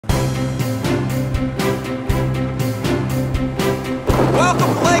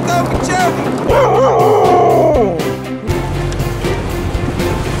Welcome to Lake Okeechobee!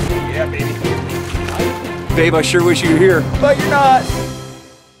 Yeah, baby. Babe, I sure wish you were here, but you're not.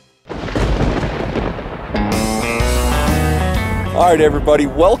 All right, everybody,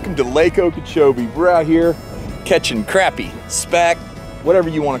 welcome to Lake Okeechobee. We're out here catching crappie, speck, whatever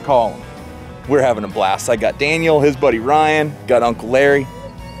you want to call them. We're having a blast. I got Daniel, his buddy Ryan, got Uncle Larry,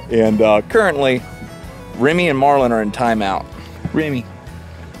 and currently, Remy and Marlon are in timeout. Remy,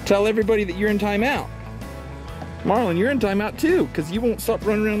 tell everybody that you're in timeout. Marlon, you're in timeout too, because you won't stop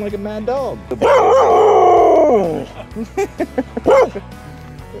running around like a mad dog.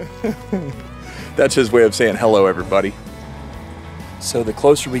 That's his way of saying hello, everybody. So the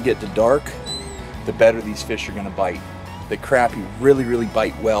closer we get to dark, the better these fish are gonna bite. The crappie really, really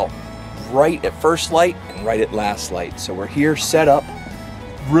bite well, right at first light and right at last light. So we're here set up,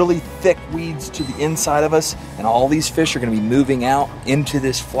 really thick weeds to the inside of us, and all these fish are gonna be moving out into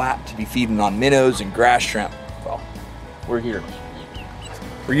this flat to be feeding on minnows and grass shrimp. Well, we're here.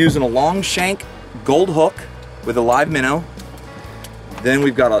 We're using a long shank gold hook with a live minnow. Then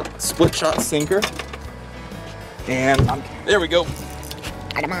we've got a split shot sinker. And there we go.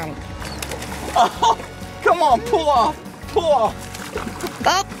 Come on. Oh, come on, pull off, pull off.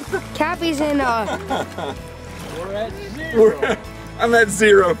 Oh, Cappie's in, We're at 0. I'm at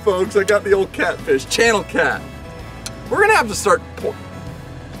 0, folks. I got the old catfish, channel cat. We're gonna have to start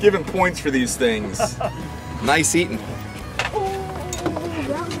giving points for these things. Nice eating.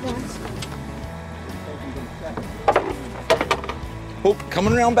 Oh,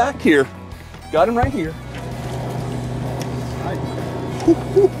 coming around back here. Got him right here.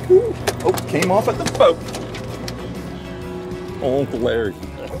 Oh, came off at the boat. Oh, Uncle Larry,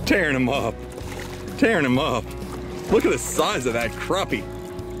 tearing him up. Tearing him up. Look at the size of that crappie.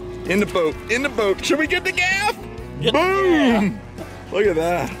 In the boat, in the boat. Should we get the gaff? Boom! Yeah. Look at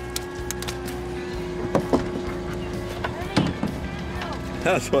that.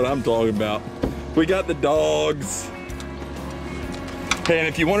 That's what I'm talking about. We got the dogs. Hey, and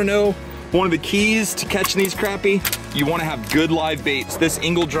if you want to know one of the keys to catching these crappie, you want to have good live baits. This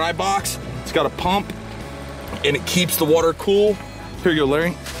Ingle dry box, it's got a pump and it keeps the water cool. Here you go,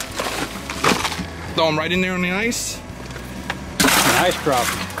 Larry. Throw them right in there on the ice. Nice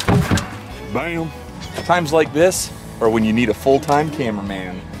crappie. Bam. Times like this, or when you need a full-time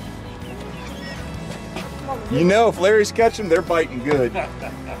cameraman. You know, if Larry's catching, they're biting good.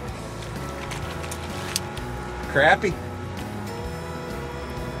 Crappie.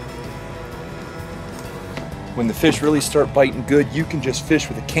 When the fish really start biting good, you can just fish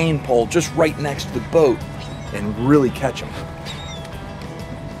with a cane pole just right next to the boat and really catch them.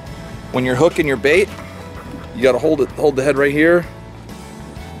 When you're hooking your bait, you gotta hold the head right here.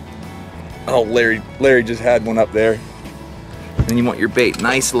 Oh, Larry just had one up there. And then you want your bait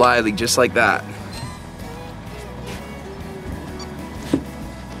nice lively, just like that.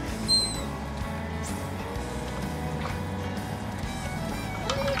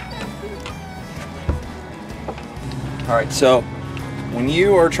 All right, so when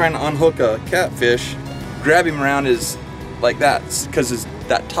you are trying to unhook a catfish, grab him around is like that, because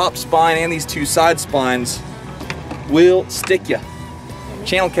that top spine and these two side spines will stick you.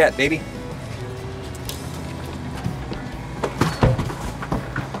 Channel cat, baby.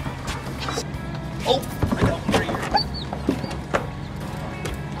 Oh, I got him right here.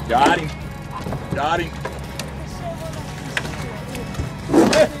 Got him. Got him.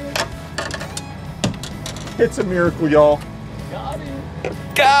 It's a miracle, y'all. Got him.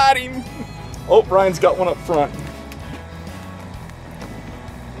 Got him. Oh, Ryan's got one up front.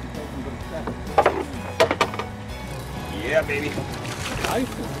 Yeah, baby. Nice.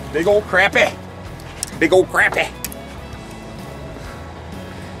 Big old crappie. Big old crappie.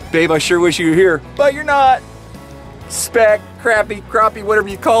 Babe, I sure wish you were here, but you're not. Speck, crappie, whatever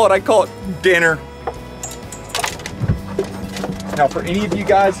you call it, I call it dinner. Now, for any of you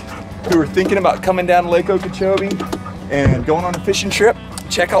guys who are thinking about coming down to Lake Okeechobee and going on a fishing trip,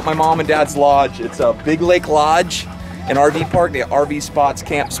 check out my mom and dad's lodge. It's a big lake lodge, an RV park. They have RV spots,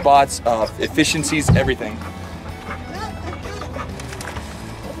 camp spots, efficiencies, everything.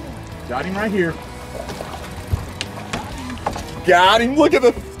 Got him right here. Got him. Look at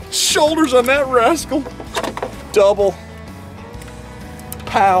the shoulders on that rascal. Double.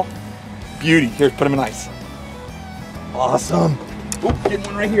 Pow. Beauty. Here, put him in ice. Awesome. Oop, getting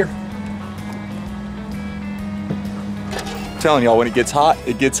one right here. Telling y'all, when it gets hot,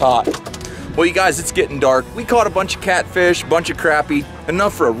 it gets hot. Well, you guys, it's getting dark. We caught a bunch of catfish, a bunch of crappie,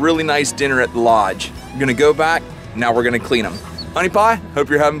 enough for a really nice dinner at the lodge. We're gonna go back, now we're gonna clean them. Honey Pie, hope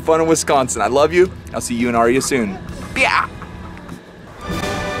you're having fun in Wisconsin. I love you. I'll see you and Aria soon. Yeah.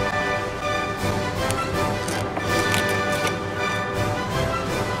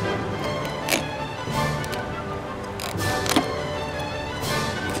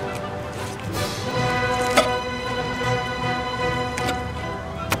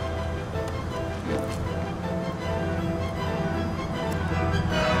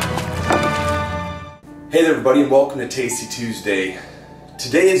 Hey there everybody, and welcome to Tasty Tuesday.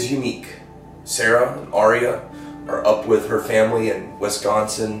 Today is unique. Sarah and Aria are up with her family in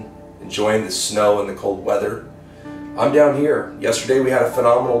Wisconsin, enjoying the snow and the cold weather. I'm down here. Yesterday we had a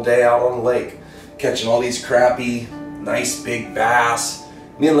phenomenal day out on the lake, catching all these crappie, nice big bass.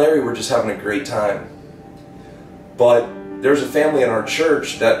 Me and Larry were just having a great time. But there's a family in our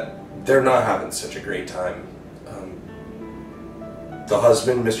church that they're not having such a great time. The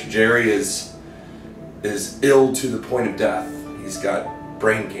husband, Mr. Jerry, is ill to the point of death. He's got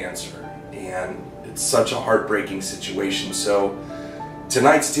brain cancer, and it's such a heartbreaking situation. So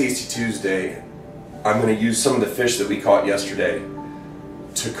tonight's Tasty Tuesday, I'm going to use some of the fish that we caught yesterday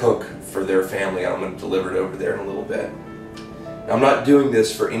to cook for their family. I'm going to deliver it over there in a little bit. Now, I'm not doing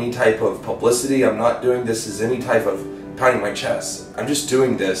this for any type of publicity. I'm not doing this as any type of pounding my chest. I'm just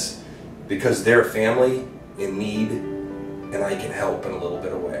doing this because they're a family in need, and I can help in a little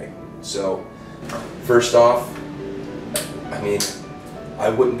bit of way. So first off, I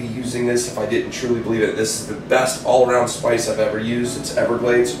wouldn't be using this if I didn't truly believe it. This is the best all-around spice I've ever used. It's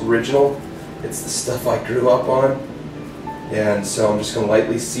Everglades original. It's the stuff I grew up on. And so I'm just going to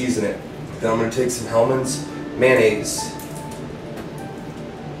lightly season it. Then I'm going to take some Hellmann's mayonnaise.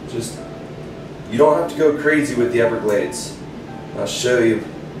 You don't have to go crazy with the Everglades. I'll show you.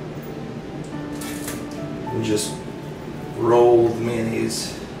 And just roll the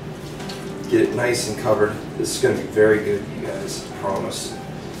mayonnaise. Get it nice and covered. This is going to be very good, you guys, I promise.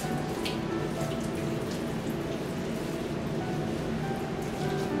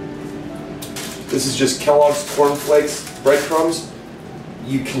 This is just Kellogg's Corn Flakes breadcrumbs.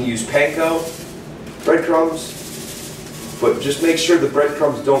 You can use panko breadcrumbs, but just make sure the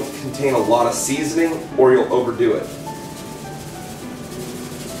breadcrumbs don't contain a lot of seasoning or you'll overdo it.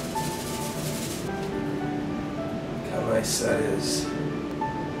 Look how nice that is.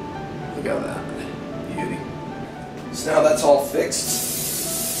 Look at that beauty. So now that's all fixed,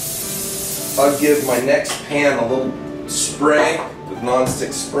 I'll give my next pan a little spray with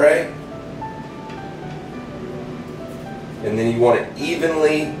non-stick spray. And then you want to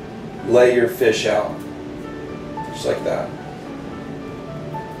evenly lay your fish out. Just like that.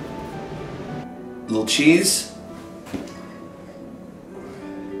 Little cheese.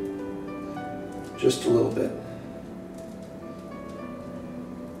 Just a little bit.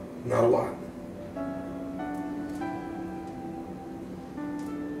 Not a lot.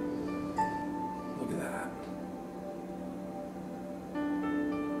 Look at that.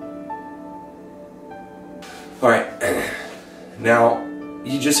 Alright, now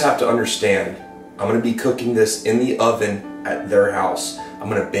you just have to understand, I'm going to be cooking this in the oven at their house. I'm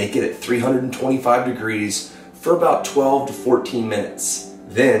going to bake it at 325 degrees for about 12 to 14 minutes.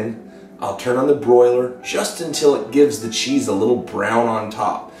 Then I'll turn on the broiler just until it gives the cheese a little brown on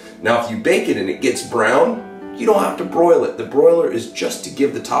top. Now if you bake it and it gets brown, you don't have to broil it. The broiler is just to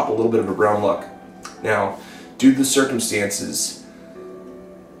give the top a little bit of a brown look. Now, due to the circumstances,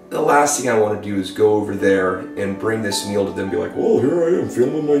 the last thing I want to do is go over there and bring this meal to them and be like, well, here I am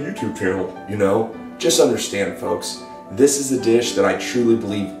filming my YouTube channel. You know, just understand, folks, this is a dish that I truly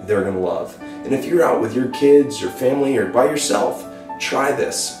believe they're going to love. And if you're out with your kids, your family, or by yourself, try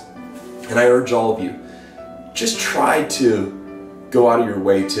this. And I urge all of you, just try to go out of your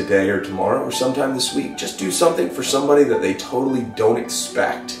way today or tomorrow or sometime this week. Just do something for somebody that they totally don't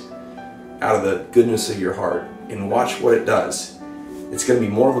expect out of the goodness of your heart and watch what it does. It's going to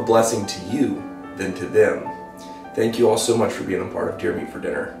be more of a blessing to you than to them. Thank you all so much for being a part of Deer Meat for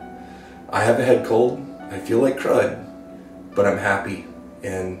Dinner. I have a head cold. I feel like crud, but I'm happy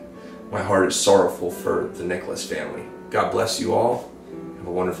and my heart is sorrowful for the Nicholas family. God bless you all. Have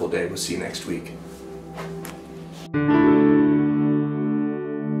a wonderful day. We'll see you next week.